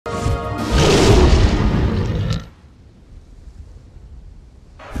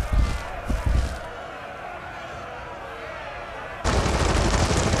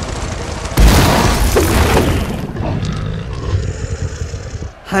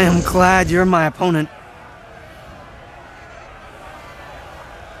I am glad you're my opponent.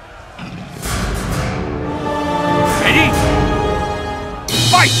 Ready?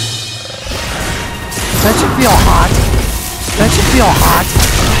 Fight! That should feel hot. That should feel hot.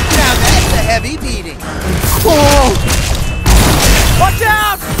 Now that's a heavy beating. Oh! Watch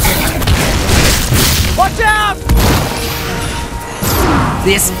out! Watch out!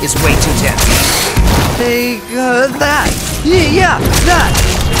 This is way too tense. Take that. Yeah, that.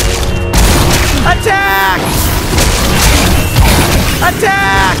 Attack!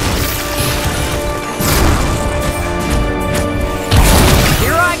 Attack!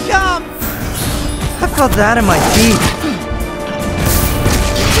 Here I come! I felt that in my feet.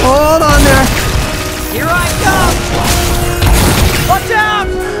 Hold on there. Here I come! Watch out!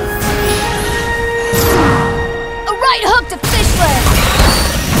 A right hook to Fishlegs!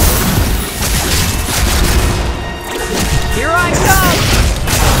 Here I come!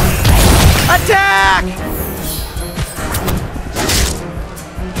 Attack!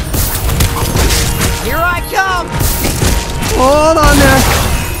 Here I come! Hold on there.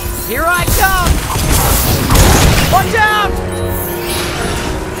 Here I come! Watch out!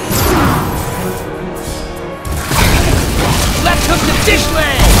 Left hook to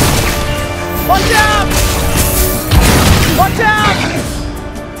Fishlegs! Watch out! Watch out!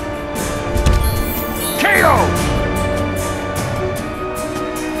 KO!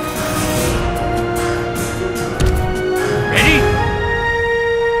 Ready?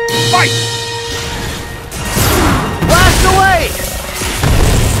 Fight! Blast away!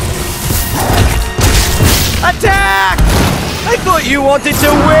 Attack! I thought you wanted to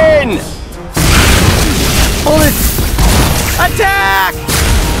win! Hold it. Attack!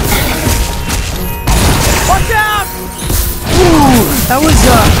 Watch out! Ooh, that was,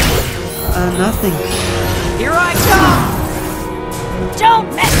 nothing. Here I come!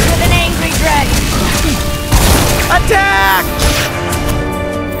 Don't mess with an angry dragon! Attack!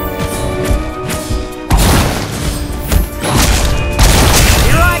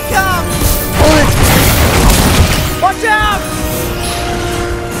 Here I come! Hold it. Watch out!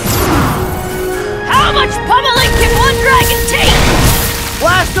 How much pummeling can one dragon take?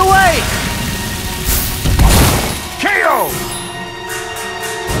 Blast away! KO!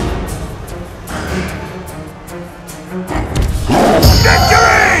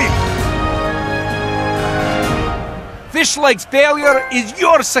 Victory! Fishlegs' failure is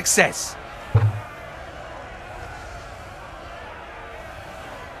your success.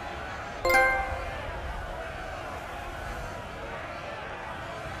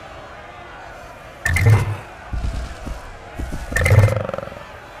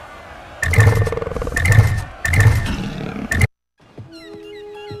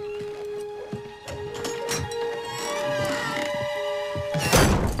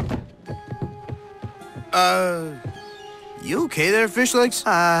 You okay there, Fishlegs?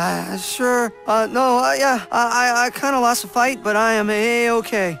 Sure. No, yeah, I kind of lost a fight, but I am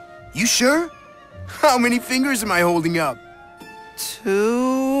A-okay. You sure? How many fingers am I holding up?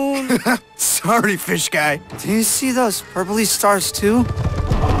 2... Sorry, fish guy. Do you see those purpley stars, too?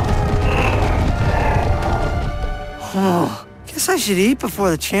 Oh, guess I should eat before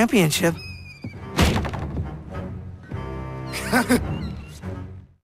the championship.